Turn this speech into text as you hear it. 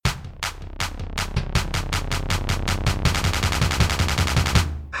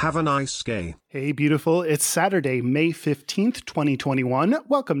Have a nice gay. Hey, beautiful. It's Saturday, May 15th, 2021.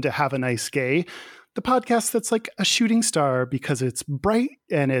 Welcome to Have a Nice Gay, the podcast that's like a shooting star because it's bright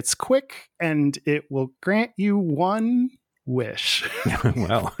and it's quick and it will grant you one wish.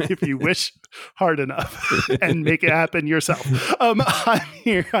 Well, if you wish hard enough and make it happen yourself. I'm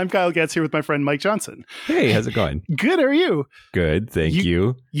here. I'm Kyle Getz here with my friend Mike Johnson. Hey, how's it going? Good. How are you? Good. Thank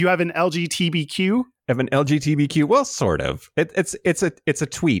you. You have an LGBTQ? I have an LGBTQ. Well, sort of. It's a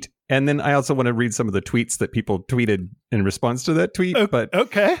tweet. And then I also want to read some of the tweets that people tweeted in response to that tweet.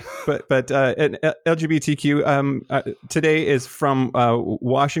 Okay. But an LGBTQ today is from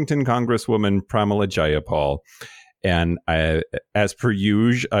Washington Congresswoman Pramila Jayapal. And as per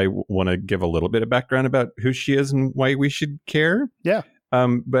usual, I want to give a little bit of background about who she is and why we should care. Yeah.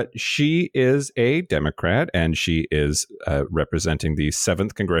 But she is a Democrat, and she is representing the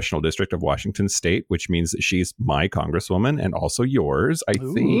 7th Congressional District of Washington State, which means that she's my congresswoman and also yours, I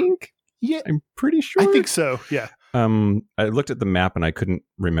think. Yeah. I'm pretty sure. I think so, yeah. I looked at the map, and I couldn't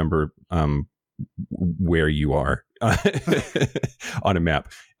remember where you are on a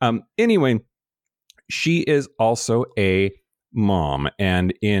map. Anyway, she is also a mom.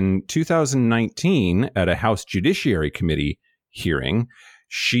 And in 2019, at a House Judiciary Committee hearing,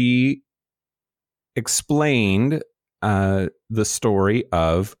 she explained the story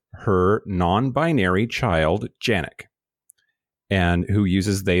of her non-binary child, Janik, and who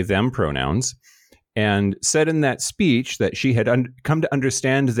uses they, them pronouns, and said in that speech that she had come to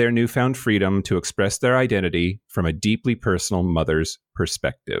understand their newfound freedom to express their identity from a deeply personal mother's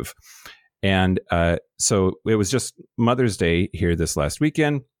perspective. And so it was just Mother's Day here this last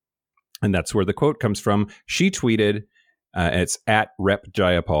weekend, and that's where the quote comes from. She tweeted, it's at Rep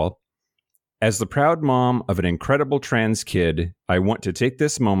Jayapal, "As the proud mom of an incredible trans kid, I want to take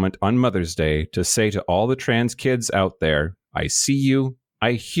this moment on Mother's Day to say to all the trans kids out there, I see you,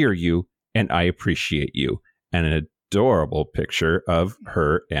 I hear you, and I appreciate you." And an adorable picture of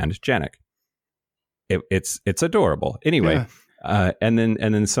her and Janik. It's adorable. Anyway. Yeah. And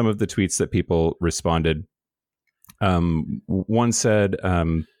then some of the tweets that people responded. One said,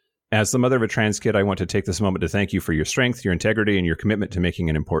 "As the mother of a trans kid, I want to take this moment to thank you for your strength, your integrity, and your commitment to making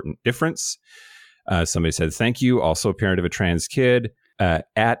an important difference." Somebody said, "Thank you. Also a parent of a trans kid."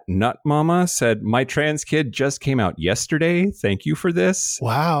 At Nut Mama said, "My trans kid just came out yesterday. Thank you for this."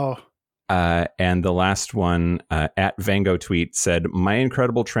 Wow. And the last one, at Vango Tweet, said, "My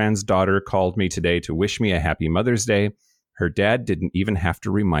incredible trans daughter called me today to wish me a happy Mother's Day. Her dad didn't even have to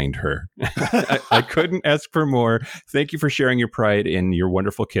remind her." I couldn't ask for more. Thank you for sharing your pride in your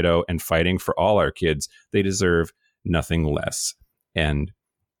wonderful kiddo and fighting for all our kids. They deserve nothing less. And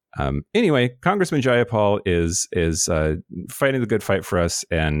anyway, Congressman Jayapal is fighting the good fight for us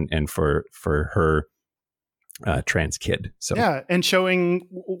and for her trans kid. So yeah, and showing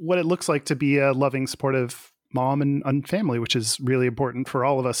what it looks like to be a loving, supportive mom and family, which is really important for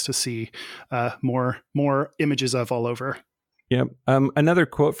all of us to see more images of all over. Yeah. Another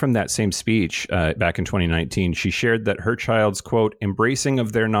quote from that same speech back in 2019, she shared that her child's, quote, "embracing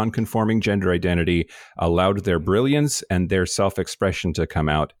of their nonconforming gender identity allowed their brilliance and their self-expression to come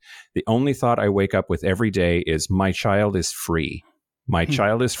out. The only thought I wake up with every day is my child is free. My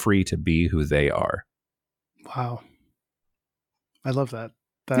child is free to be who they are." Wow. I love that.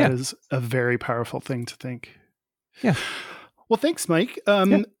 That is a very powerful thing to think. Yeah. Well, thanks, Mike.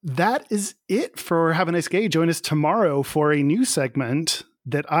 That is it for Have a Nice Gay. Join us tomorrow for a new segment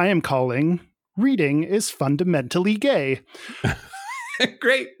that I am calling Reading is Fundamentally Gay.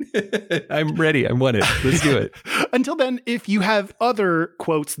 Great. I'm ready. I want it. Let's do it. Until then, if you have other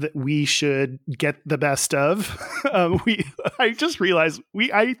quotes that we should get the best of, I just realized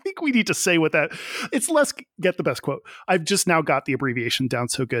I think we need to say what that, it's less get the best quote. I've just now got the abbreviation down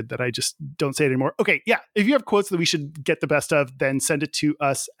so good that I just don't say it anymore. Okay. Yeah. If you have quotes that we should get the best of, then send it to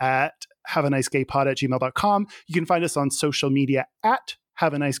us at haveanicegaypod@gmail.com. You can find us on social media at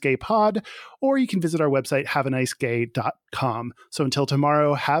Have a Nice Gay Pod, or you can visit our website, haveanicegay.com. So until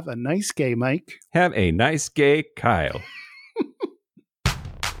tomorrow, have a nice gay, Mike. Have a nice gay, Kyle.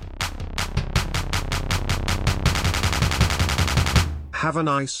 Have a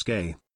nice gay.